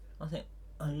I think.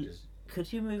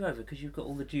 Could you move over because you've got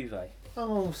all the duvet?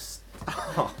 Oh,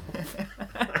 stop.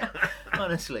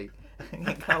 Honestly, I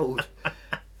get cold.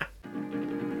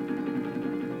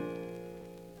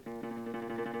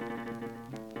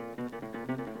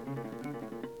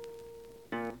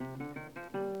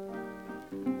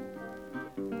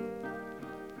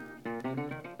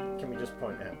 Can we just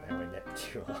point out how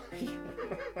inept you are?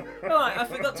 Right, I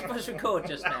forgot to press record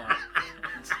just now.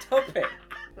 Stop it.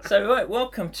 So, right,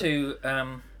 welcome to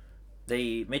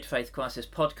the Mid-Faith Crisis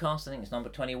podcast. I think it's number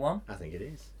 21. I think it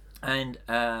is. And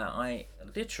I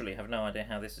literally have no idea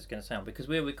how this is going to sound because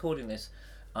we're recording this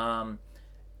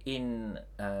in,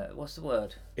 what's the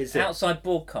word? It's outside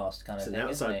broadcast kind of thing,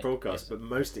 It's an outside broadcast, Yes. but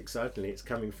most excitingly, it's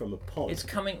coming from a pod. It's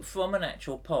coming from an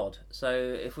actual pod. So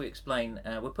if we explain,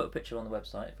 we'll put a picture on the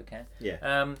website if we can.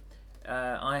 Yeah.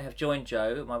 I have joined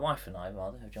Joe, my wife and I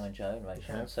rather, have joined Joe and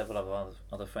Rachel and several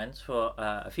other friends for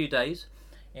a few days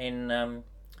in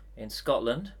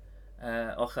Scotland.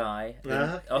 Ochai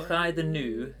the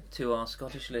new to our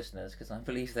Scottish listeners, because I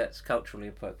believe that's culturally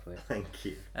appropriate. Thank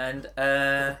you. And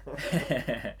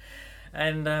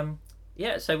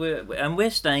so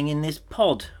we're staying in this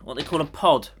pod, what they call a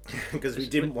pod, Because we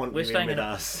didn't want you in with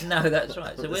us. No, that's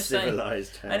right. So we're staying,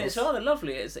 civilised house. and it's rather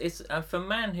lovely. It's for a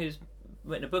man who's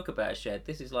written a book about a shed.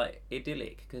 This is like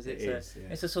idyllic because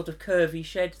it's a sort of curvy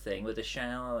shed thing with a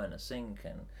shower and a sink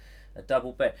and a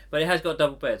double bed, but it has got a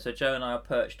double bed, so Joe and I are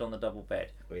perched on the double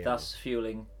bed, thus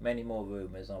fueling many more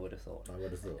room, as I would have thought.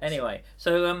 Anyway,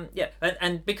 so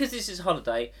and because this is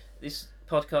holiday, this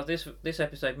podcast, this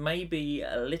episode may be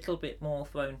a little bit more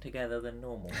thrown together than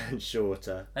normal, and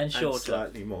shorter, and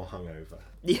slightly more hungover.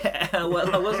 Yeah,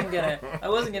 well, I wasn't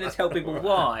gonna tell people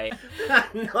why.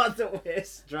 Not that we're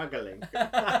struggling.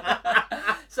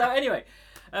 So anyway,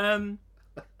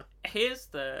 here's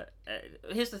the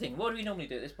thing. What do we normally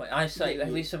do at this point? I say,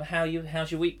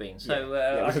 how's your week been? So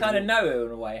I kind of know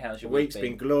in a way how's your week been. The week's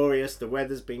been glorious. The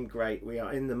weather's been great. We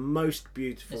are in the most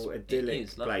beautiful,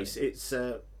 idyllic place. It's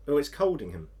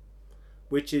Coldingham,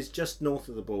 which is just north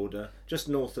of the border, just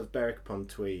north of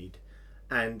Berwick-upon-Tweed,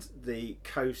 and the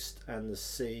coast and the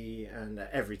sea and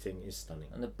everything is stunning.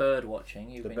 And the bird watching.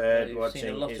 I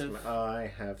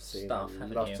have seen a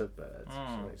lot of birds. So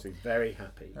it makes me very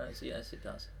happy. Yes, it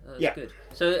does. That's good.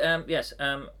 So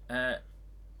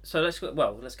so let's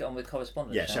get on with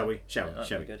correspondence. Yeah, shall we?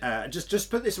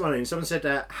 Just put this one in. Someone said,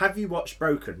 "Have you watched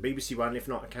Broken?" BBC One. If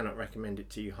not, I cannot recommend it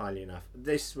to you highly enough.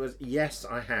 Yes,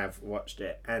 I have watched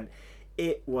it, and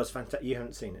it was fantastic. You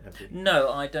haven't seen it, have you?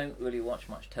 No, I don't really watch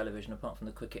much television apart from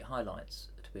the cricket highlights,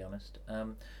 to be honest,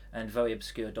 and very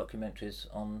obscure documentaries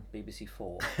on BBC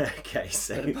 4. Okay,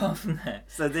 but apart from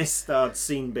that, so this starred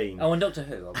Sean Bean. Oh, and Doctor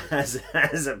Who, obviously.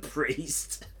 as a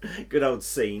priest. Good old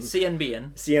Sean.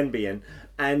 CNBN.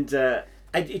 And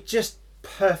it just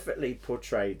perfectly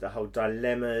portrayed the whole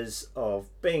dilemmas of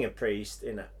being a priest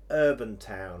in an urban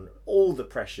town, all the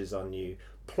pressures on you,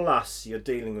 plus you're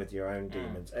dealing with your own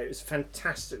demons. It was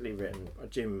fantastically written by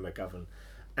Jim McGovern.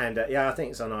 And I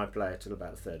think it's on iPlayer till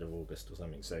about the 3rd of August or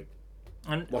something. So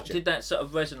and did that sort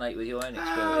of resonate with your own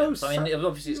experience? I mean,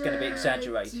 obviously it's going to be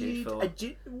exaggerated for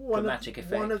dramatic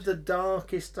effect. One of the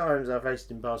darkest times I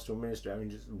faced in pastoral ministry, I mean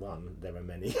just one, there were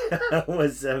many,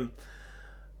 was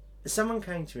someone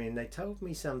came to me and they told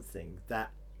me something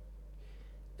that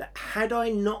had I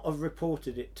not have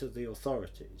reported it to the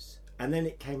authorities, and then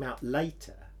it came out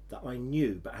later that I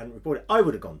knew but hadn't reported, I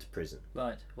would have gone to prison.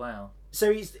 Right, wow.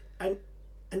 So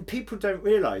and people don't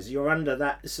realise you're under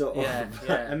that sort of...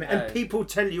 and people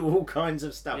tell you all kinds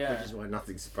of stuff, which is why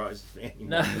nothing surprises me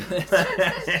anymore.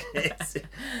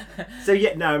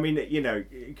 No. I mean,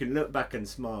 you can look back and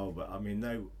smile, but I mean,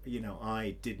 I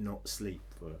did not sleep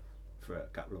for a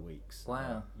couple of weeks.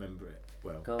 Wow. I remember it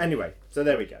well. God. Anyway, so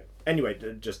there we go. Anyway,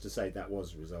 just to say that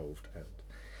was resolved, and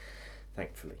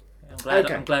thankfully. I'm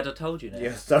glad I told you now. The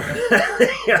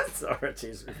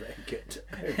authorities were very good.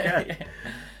 Okay.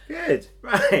 Good.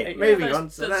 Right. Moving on.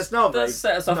 So that's not very...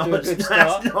 set us off to a good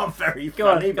start. That's not very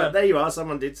funny, but there you are.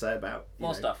 Someone did say about...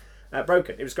 More stuff.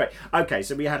 Broken. It was great. Okay,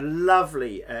 so we had a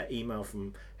lovely email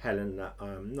from Helen that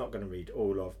I'm not going to read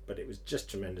all of, but it was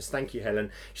just tremendous. Thank you, Helen.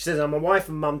 She says, I'm a wife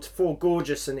and mum to 4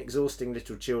 gorgeous and exhausting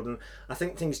little children. I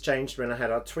think things changed when I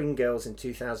had our twin girls in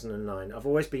 2009. I've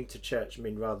always been to church and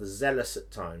been rather zealous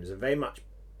at times and very much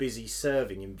busy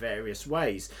serving in various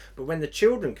ways. But when the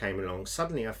children came along,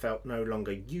 suddenly I felt no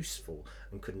longer useful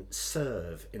and couldn't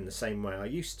serve in the same way I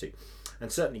used to.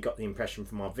 And certainly got the impression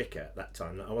from our vicar at that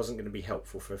time that I wasn't going to be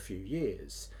helpful for a few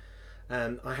years.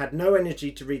 I had no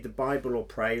energy to read the Bible or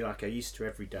pray like I used to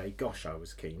every day. Gosh, I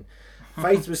was keen.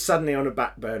 Faith was suddenly on a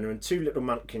back burner, and 2 little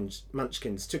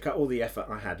munchkins took up all the effort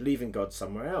I had, leaving God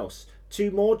somewhere else.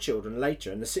 2 more children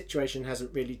later, and the situation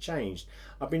hasn't really changed.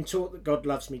 I've been taught that God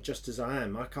loves me just as I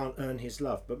am. I can't earn his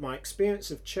love, but my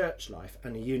experience of church life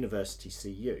and a university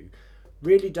CU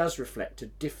really does reflect a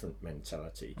different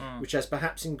mentality, which has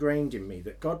perhaps ingrained in me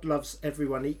that God loves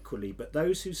everyone equally, but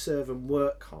those who serve and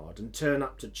work hard and turn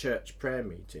up to church prayer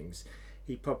meetings,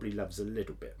 he probably loves a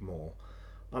little bit more.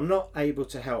 I'm not able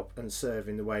to help and serve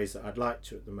in the ways that I'd like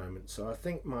to at the moment, so I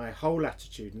think my whole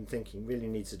attitude and thinking really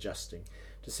needs adjusting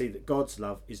to see that God's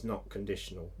love is not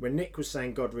conditional. When Nick was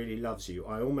saying God really loves you,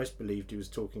 I almost believed he was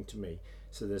talking to me,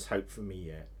 so there's hope for me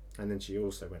yet. And then she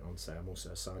also went on to say, I'm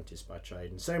also a scientist by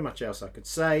trade, and so much else I could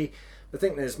say, but I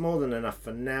think there's more than enough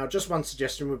for now. Just one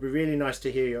suggestion: would be really nice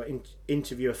to hear your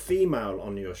interview a female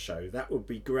on your show. That would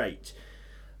be great.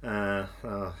 That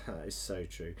is so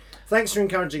true. Thanks for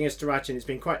encouraging us to write in. It's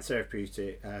been quite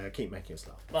therapeutic. Keep making us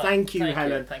laugh. Right. Thank you,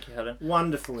 Helen. Thank you, Helen.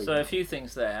 Wonderful. So a few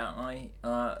things there.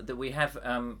 That we have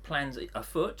plans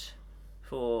afoot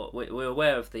for. We're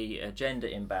aware of the gender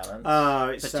imbalance. Oh,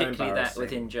 it's particularly so that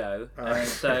within Joe. Oh.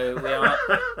 So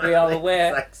we are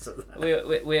aware.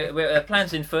 We're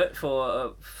plans in foot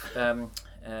for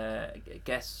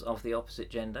guests of the opposite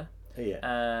gender.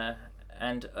 Yeah.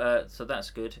 And so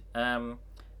that's good.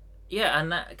 Yeah,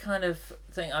 and that kind of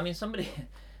thing. I mean,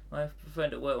 my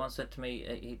friend at work once said to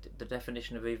me, the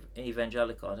definition of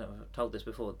evangelical, I don't know if I've told this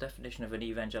before, the definition of an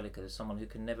evangelical is someone who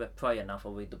can never pray enough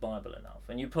or read the Bible enough.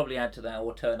 And you probably add to that,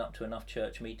 or turn up to enough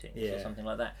church meetings or something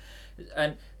like that.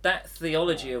 And that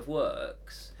theology of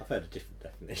works... I've heard a different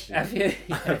definition. Have you?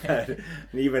 I've heard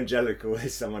an evangelical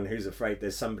is someone who's afraid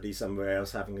there's somebody somewhere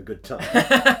else having a good time.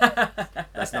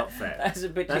 That's not fair. That's a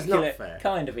particular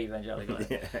kind of evangelical.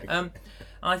 Yeah.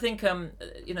 I think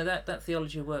that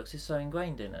theology of works is so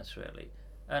ingrained in us, really,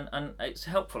 and it's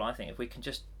helpful, I think, if we can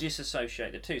just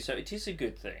disassociate the two. So it is a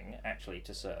good thing actually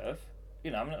to serve.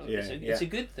 It's a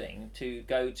good thing to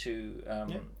go to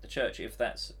the church if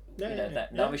that's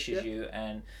that nourishes you,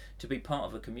 and to be part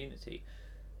of a community.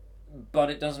 But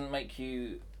it doesn't make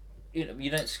you. You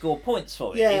don't score points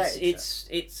for it. Yeah,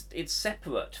 it's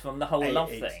separate from the whole love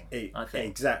thing. I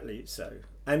think exactly so.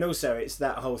 And also, it's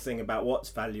that whole thing about what's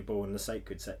valuable and the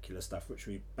sacred secular stuff, which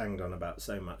we banged on about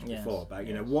so much before. About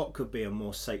what could be a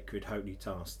more sacred, holy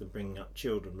task than bringing up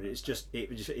children. But it's just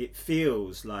it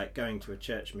feels like going to a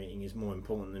church meeting is more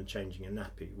important than changing a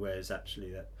nappy, whereas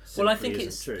actually that simply I think isn't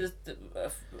it's true. a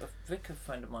vicar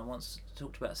friend of mine once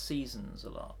talked about seasons a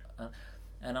lot.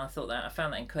 And I found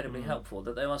that incredibly helpful,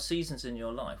 that there are seasons in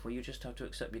your life where you just have to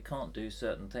accept you can't do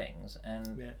certain things,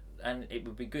 and it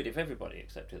would be good if everybody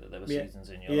accepted that there were seasons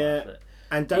in your life. That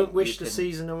and don't wish the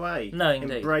season away. No,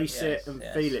 indeed. Embrace it and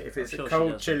feel it. If it's a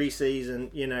cold, chilly season,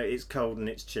 it's cold and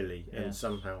it's chilly, and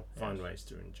somehow find ways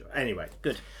to enjoy. Anyway,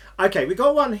 good. Okay, we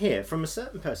got one here from a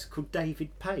certain person called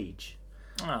David Page.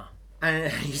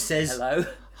 And he says, "Hello,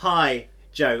 hi,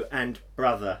 Joe and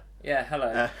brother." Yeah,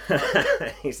 hello.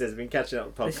 He says, I've been catching up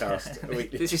with the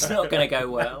podcast. This is not going to go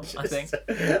well, I think.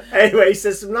 Anyway, he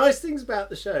says some nice things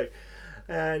about the show.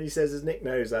 And he says, as Nick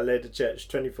knows, I led a church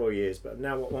 24 years, but I'm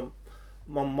now what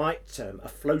one might term a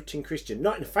floating Christian.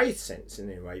 Not in a faith sense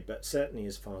in any way, but certainly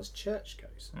as far as church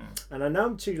goes. And I know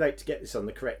I'm too late to get this on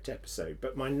the correct episode,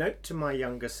 but my note to my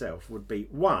younger self would be,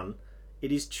 1,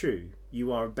 it is true,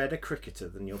 you are a better cricketer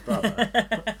than your brother.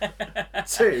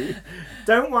 2,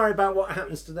 don't worry about what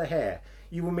happens to the hair.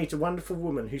 You will meet a wonderful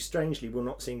woman who strangely will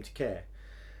not seem to care.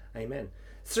 Amen.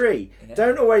 3,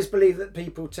 don't always believe that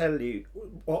people tell you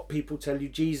what people tell you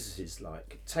Jesus is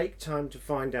like. Take time to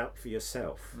find out for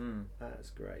yourself.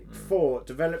 That's great. 4,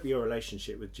 develop your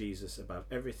relationship with Jesus above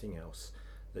everything else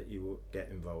that you will get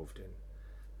involved in.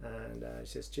 And he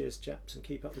says, cheers, chaps, and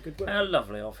keep up the good work. How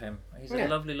lovely of him. He's a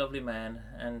lovely, lovely man.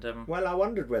 And well, I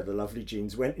wondered where the lovely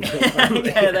genes went in your family.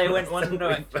 They went one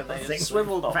direction. They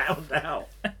swiveled off. Found out.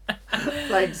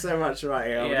 Thanks so much for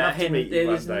writing. I would love to meet you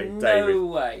one day, David. There is no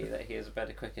way that he is a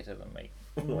better cricketer than me.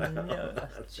 Well, no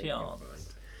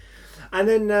chance. And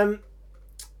then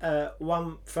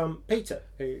one from Peter,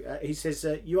 who he says,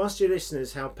 you asked your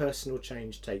listeners how personal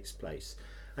change takes place,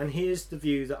 and here's the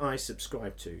view that I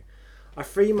subscribe to. I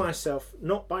free myself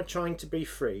not by trying to be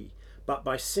free, but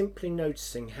by simply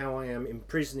noticing how I am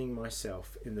imprisoning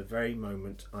myself in the very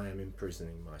moment I am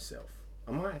imprisoning myself.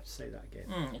 I might have to say that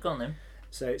again. Go on then.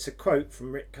 So it's a quote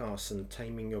from Rick Carson,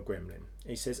 Taming Your Gremlin.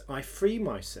 He says, I free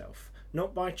myself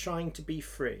not by trying to be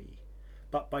free,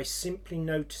 but by simply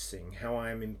noticing how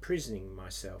I am imprisoning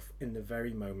myself in the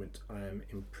very moment I am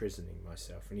imprisoning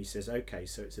myself. And he says, okay,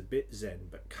 so it's a bit Zen,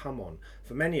 but come on.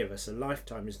 For many of us, a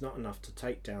lifetime is not enough to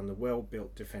take down the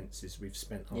well-built defences we've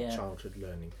spent our childhood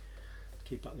learning.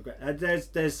 Keep up the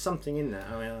great. There's something in that.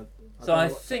 I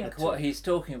think what he's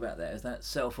talking about there is that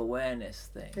self-awareness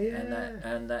thing,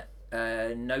 and that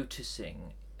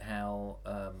noticing how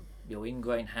your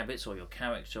ingrained habits or your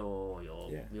character or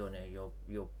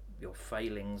your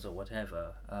failings or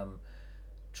whatever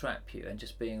trap you, and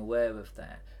just being aware of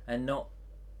that, and not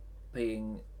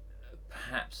being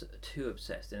perhaps too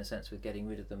obsessed in a sense with getting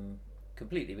rid of them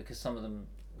completely, because some of them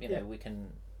we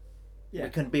can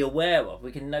be aware of,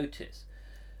 we can notice.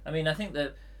 I mean, I think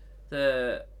that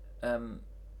the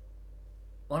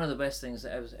one of the best things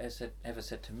that ever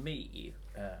said to me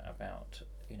about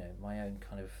my own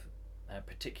kind of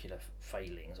particular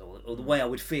failings or the way I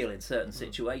would feel in certain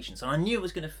situations, and I knew I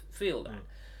was going to feel that.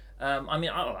 I mean,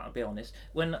 I'll be honest.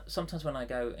 Sometimes when I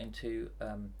go into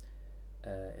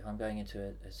if I'm going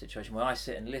into a situation where I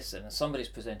sit and listen and somebody's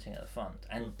presenting at the front,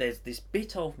 and there's this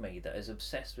bit of me that is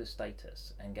obsessed with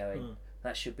status and going,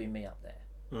 that should be me up there.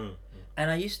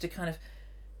 And I used to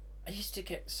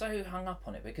get so hung up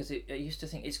on it, because I used to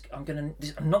think I'm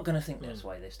not going to think this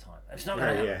way this time. It's not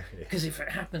going to happen, because if it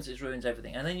happens, it ruins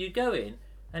everything. And then you'd go in,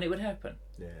 and it would happen.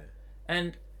 Yeah.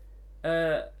 And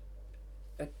a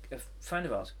friend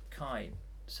of ours, Kai,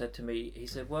 said to me, he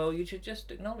said, "Well, you should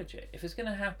just acknowledge it. If it's going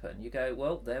to happen, you go,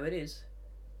 well, there it is,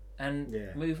 and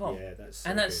move on." Yeah,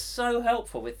 that's so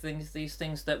helpful with these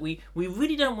things that we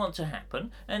really don't want to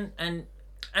happen, and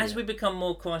as we become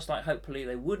more Christ-like, hopefully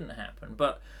they wouldn't happen.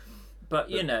 But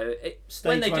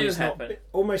when they do happen,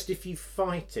 almost if you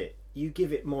fight it, you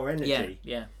give it more energy.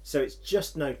 Yeah. So it's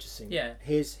just noticing. Yeah.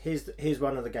 Here's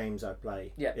one of the games I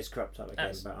play. Yeah. It's cropped up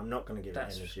again, but I'm not going to give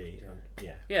it energy.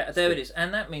 Yeah. There it is,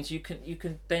 and that means you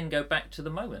can then go back to the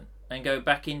moment and go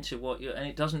back into and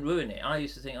it doesn't ruin it. I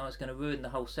used to think it's going to ruin the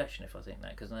whole session if I think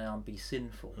that, because now I'll be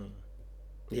sinful.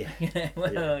 Yeah.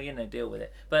 Deal with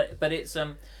it. But it's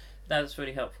that's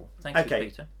really helpful. Thank you,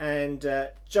 Peter. And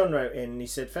John wrote in, he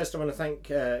said, first I want to thank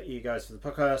you guys for the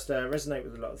podcast. Resonate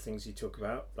with a lot of things you talk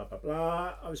about, blah, blah,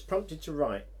 blah. I was prompted to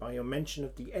write by your mention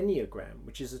of the Enneagram,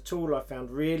 which is a tool I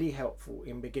found really helpful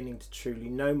in beginning to truly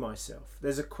know myself.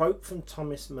 There's a quote from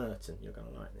Thomas Merton, you're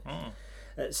going to like this.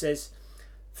 It says,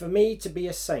 "For me to be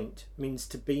a saint means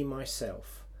to be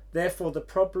myself. Therefore, the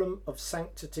problem of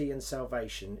sanctity and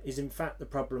salvation is in fact the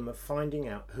problem of finding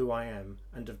out who I am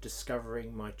and of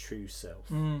discovering my true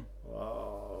self."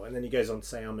 Oh, and then he goes on to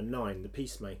say, I'm a 9, the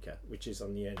peacemaker, which is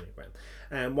on the Enneagram.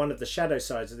 And one of the shadow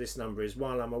sides of this number is,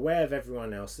 while I'm aware of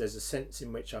everyone else, there's a sense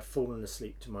in which I've fallen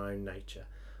asleep to my own nature.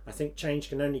 I think change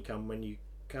can only come when you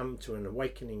come to an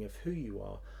awakening of who you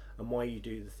are and why you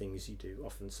do the things you do,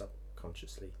 often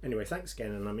subconsciously. Anyway, thanks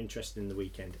again, and I'm interested in the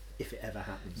weekend, if it ever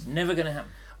happens. Never going to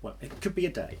happen. Well, it could be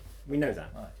a day. We know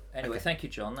that. Right. Anyway, thank you,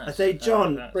 John. That's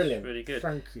John, that's brilliant. Really good.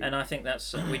 Thank you. And I think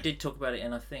that's we did talk about it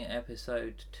in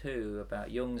episode 2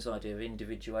 about Jung's idea of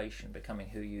individuation, becoming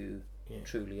who you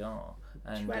truly are.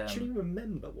 And do you actually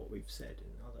remember what we've said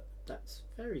in other? That's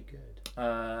very good.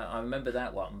 I remember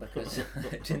that one because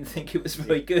I didn't think it was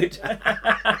very good.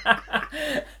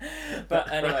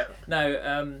 But anyway,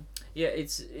 no.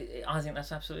 I think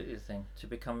that's absolutely the thing, to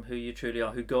become who you truly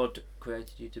are, who God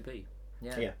created you to be.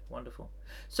 Yeah, wonderful.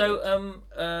 So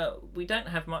we don't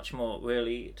have much more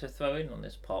really to throw in on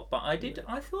this part, but I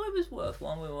thought it was worth,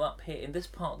 while we were up here in this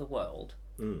part of the world,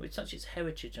 with such its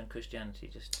heritage and Christianity,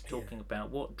 just talking about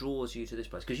what draws you to this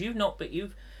place, because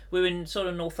we're in sort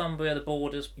of Northumbria, the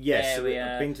borders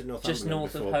area. I've been to Northumbria just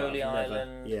north before, of Holy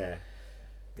Island. Yeah.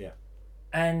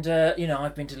 And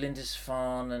I've been to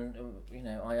Lindisfarne and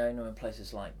Iona and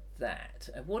places like that.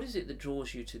 What is it that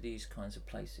draws you to these kinds of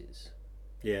places?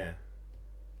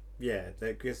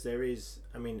 Because there is.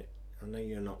 I mean, I know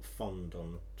you're not fond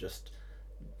on just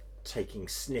taking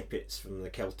snippets from the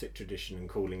Celtic tradition and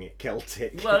calling it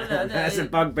Celtic. Well, no, that's a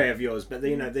bugbear of yours. But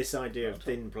this idea of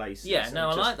thin places. Yeah, no,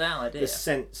 I like that idea. The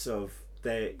sense of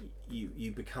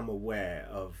you become aware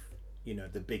of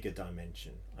the bigger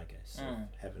dimension, I guess, of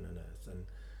heaven and earth,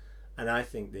 and I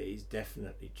think that is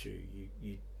definitely true.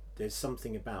 You there's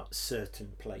something about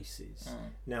certain places.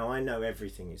 Now I know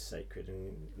everything is sacred,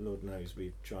 and Lord knows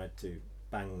we've tried to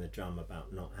bang the drum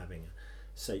about not having a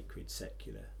sacred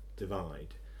secular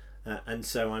divide, and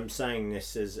so I'm saying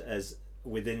this as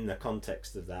within the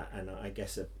context of that, and I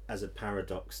guess as a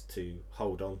paradox to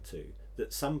hold on to,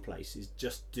 that some places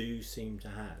just do seem to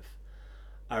have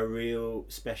a real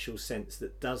special sense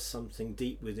that does something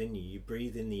deep within you. You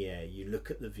breathe in the air, you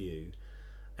look at the view,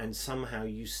 and somehow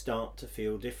you start to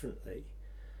feel differently.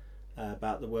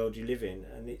 about the world you live in,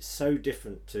 and it's so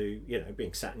different to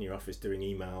being sat in your office doing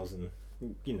emails and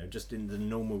just in the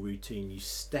normal routine. You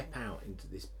step out into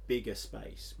this bigger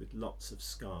space with lots of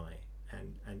sky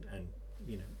and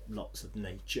lots of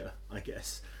nature, I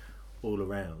guess, all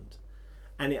around,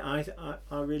 and I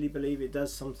really believe it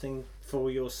does something for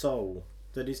your soul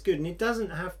that is good. And it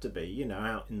doesn't have to be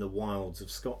out in the wilds of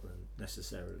Scotland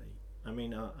necessarily. I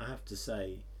mean, I have to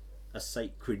say, a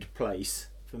sacred place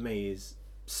for me is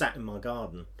sat in my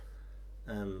garden,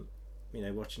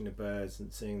 watching the birds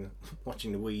and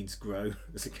watching the weeds grow,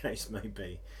 as the case may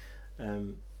be.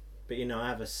 But I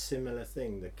have a similar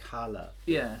thing: the colour,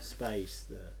 the space.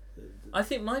 I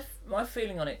think my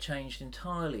feeling on it changed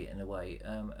entirely in a way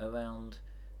around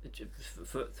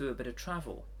through a bit of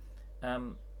travel.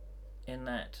 In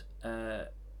that,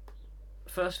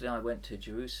 firstly, I went to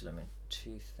Jerusalem in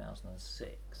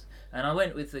 2006, and I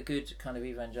went with the good kind of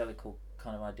evangelical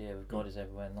kind of idea of God is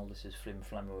everywhere and all this is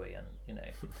flim-flammery, and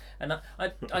and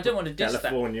I don't want to diss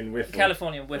Californian that.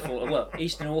 Californian whiffle, well,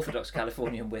 Eastern Orthodox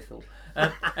Californian whiffle,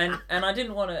 and I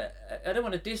don't want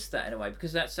to diss that in a way,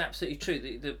 because that's absolutely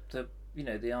true. The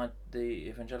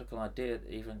evangelical idea,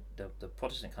 even the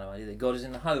Protestant kind of idea that God is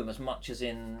in the home as much as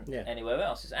in anywhere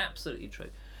else, is absolutely true.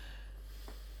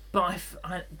 But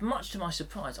much to my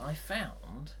surprise, I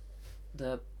found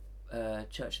the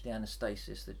Church of the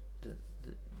Anastasis,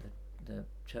 the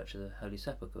Church of the Holy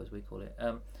Sepulchre, as we call it,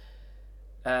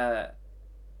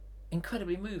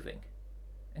 incredibly moving.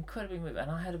 And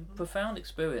I had a profound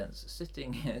experience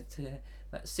sitting at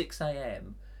about 6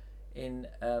 a.m. in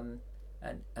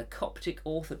a Coptic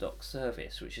Orthodox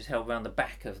service, which is held around the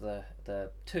back of the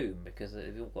tomb, because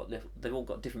they've all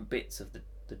got different bits of the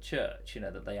church,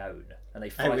 that they own, and they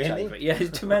fight over it. Yeah,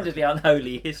 it's tremendously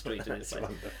unholy history to this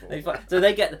place. So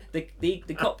they get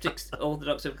the Coptic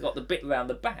Orthodox have got the bit around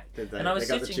the back, and I was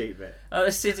sitting. Got the cheap bit. I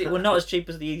was sitting, well, not as cheap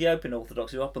as the Ethiopian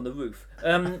Orthodox who are up on the roof.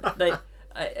 I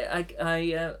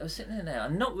was sitting there now,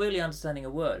 and not really understanding a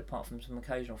word apart from some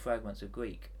occasional fragments of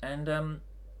Greek, and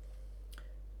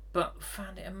but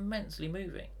found it immensely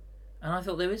moving, and I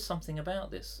thought there is something about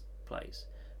this place.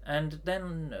 And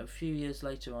then a few years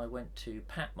later, I went to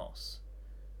Patmos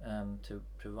to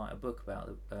write a book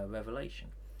about the Revelation.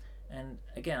 And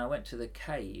again, I went to the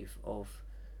cave of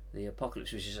the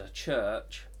Apocalypse, which is a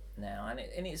church now, and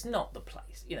it's not the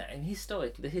place. And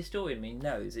historically, the historian in me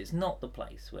knows it's not the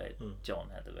place where John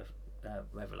had the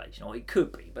revelation, or it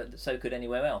could be, but so could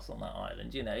anywhere else on that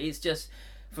island. It's just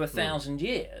for 1,000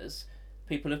 years,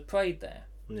 people have prayed there,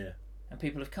 and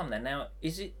people have come there. Now,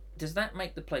 does that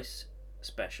make the place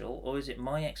special, or is it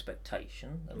my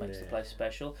expectation that makes the place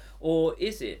special, or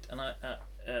is it, and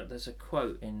there's a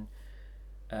quote in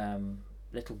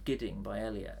Little Gidding by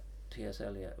T.S.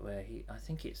 Eliot, where I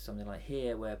think it's something like,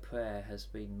 here where prayer has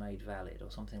been made valid, or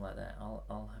something like that.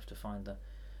 I'll have to find the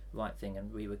right thing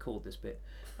and re-record this bit,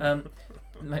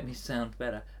 make me sound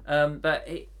better, but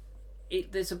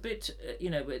there's a bit,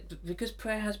 because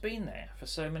prayer has been there for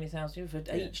so many thousand years,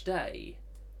 for each day.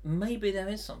 Maybe there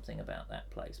is something about that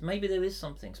place. Maybe there is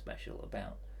something special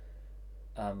about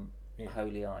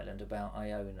Holy Island, about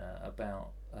Iona, about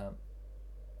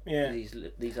these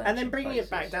and then bringing places.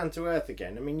 It back down to earth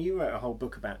again. I mean, you wrote a whole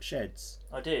book about sheds.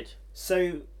 I did.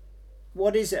 So,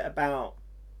 what is it about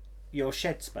your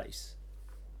shed space?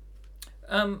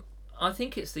 I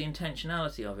think it's the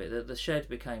intentionality of it. That the shed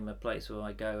became a place where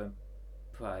I go and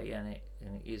pray, and it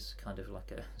is kind of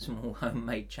like a small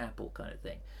homemade chapel kind of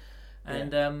thing.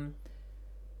 And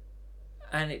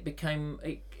it became.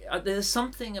 There's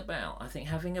something about, I think,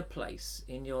 having a place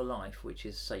in your life which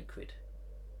is sacred,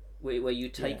 where you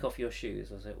take off your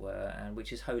shoes, as it were, and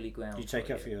which is holy ground. You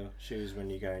take off your shoes when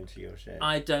you go into your shed?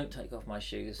 I don't take off my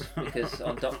shoes because,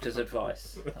 on doctor's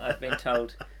advice, I've been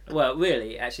told. Well,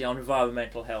 really, actually, on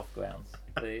environmental health grounds,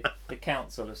 the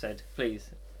council have said, please,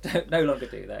 no longer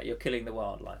do that. You're killing the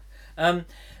wildlife. No,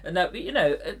 but,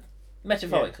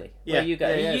 metaphorically, where you go.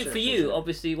 Sure.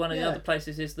 Obviously, one of the other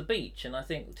places is the beach, and I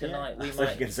think tonight we might. I thought you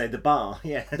were going to say the bar.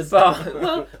 Yeah, the bar.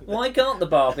 Well, why can't the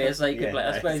bar be a sacred place?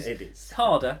 I suppose it is. It's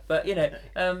harder, but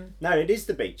no, it is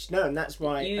the beach. No, and that's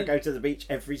why I go to the beach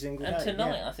every single day. And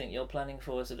tonight, I think you're planning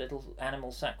for us a little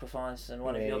animal sacrifice and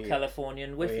one of your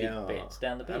Californian whiffy bits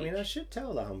down the beach. I mean, I should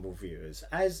tell the humble viewers,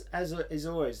 as is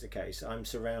always the case, I'm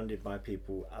surrounded by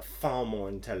people far more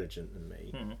intelligent than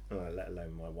me, let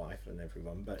alone my wife and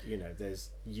everyone. But there's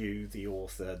you, the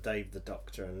author, Dave the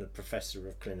doctor, and the professor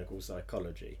of clinical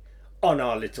psychology on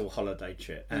our little holiday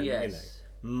trip. And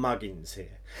muggins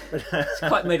here. But, it's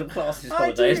quite middle class this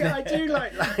holiday, isn't it? I do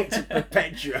like to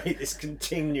perpetuate this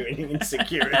continuing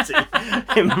insecurity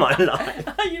in my life.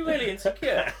 Are you really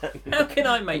insecure? How can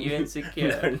I make you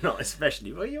insecure? No, not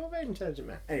especially. Well, you're a very intelligent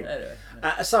man. Anyway,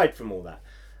 aside from all that,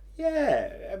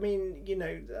 yeah, I mean, you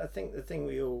know, I think the thing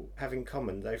we all have in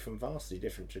common, though from vastly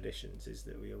different traditions, is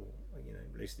that we all, you know,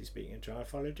 loosely speaking, are trying to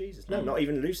follow Jesus. No, not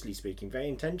even loosely speaking, very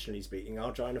intentionally speaking,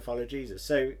 are trying to follow Jesus.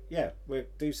 So, yeah, we'll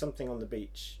do something on the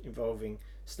beach involving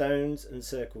stones and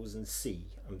circles and sea,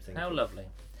 I'm thinking. How lovely.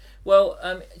 Well,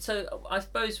 so I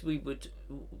suppose we would...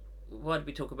 Why did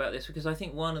we talk about this? Because I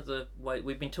think one of the ways...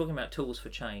 We've been talking about tools for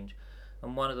change,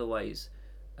 and one of the ways...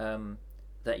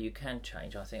 that you can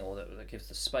change, I think, or that gives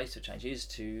the space to change, is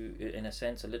to, in a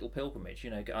sense, a little pilgrimage. You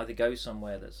know, either go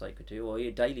somewhere that's sacred to you, or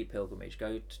your daily pilgrimage.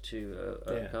 Go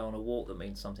go on a walk that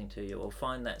means something to you, or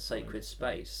find that sacred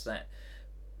space, that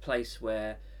place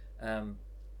where,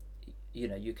 you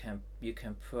know, you can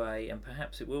pray, and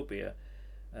perhaps it will be a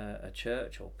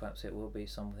church, or perhaps it will be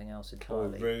something else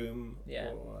entirely. Or a room,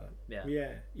 or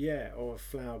or a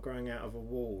flower growing out of a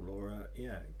wall, or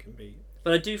it can be.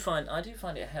 But I do find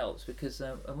it helps, because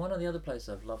and one of the other places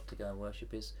I've loved to go and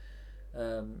worship is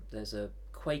there's a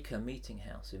Quaker meeting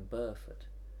house in Burford,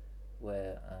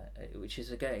 where which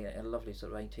is again a lovely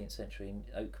sort of 18th century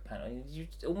oak panel.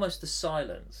 Almost the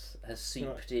silence has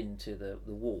seeped into the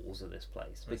walls of this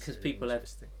place, because people have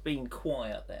been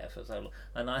quiet there for so long,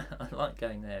 and I like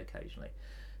going there occasionally.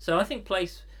 So I think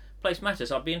place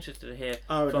matters. I'd be interested to hear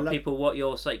from people what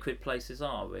your sacred places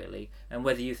are, really, and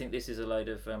whether you think this is a load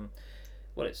of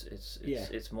well,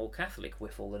 it's more Catholic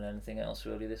whiffle than anything else,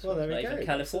 really. This one's not even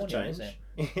California, is it?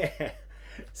 Yeah.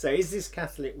 So is this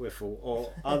Catholic whiffle,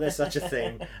 or are there such a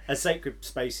thing as sacred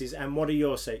spaces? And what are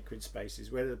your sacred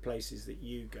spaces? Where are the places that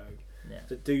you go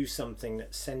that do something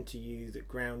that centre you, that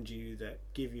ground you, that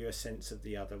give you a sense of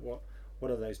the other? What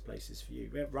are those places for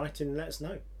you? Write in and let us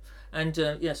know. And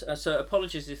yes, so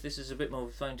apologies if this is a bit more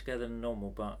thrown together than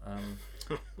normal, but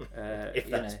if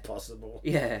that's possible.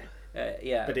 Yeah.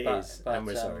 But it is, and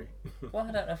we're sorry. Well,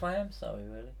 I don't know if I am sorry,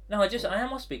 really. No, I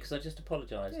must be, because I just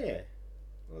apologised. Yeah.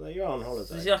 Well, you're on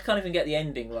holiday. See, I can't even get the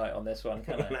ending right on this one,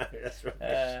 can I? No, that's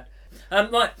right.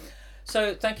 Right.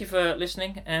 So thank you for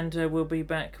listening, and we'll be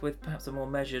back with perhaps a more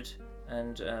measured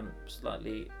and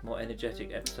slightly more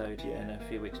energetic episode in a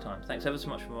few weeks' time. Thanks ever so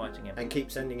much for writing in. And keep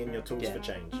sending in your tools for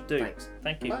change. Do. Thanks.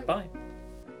 Thank you. Bye. Bye.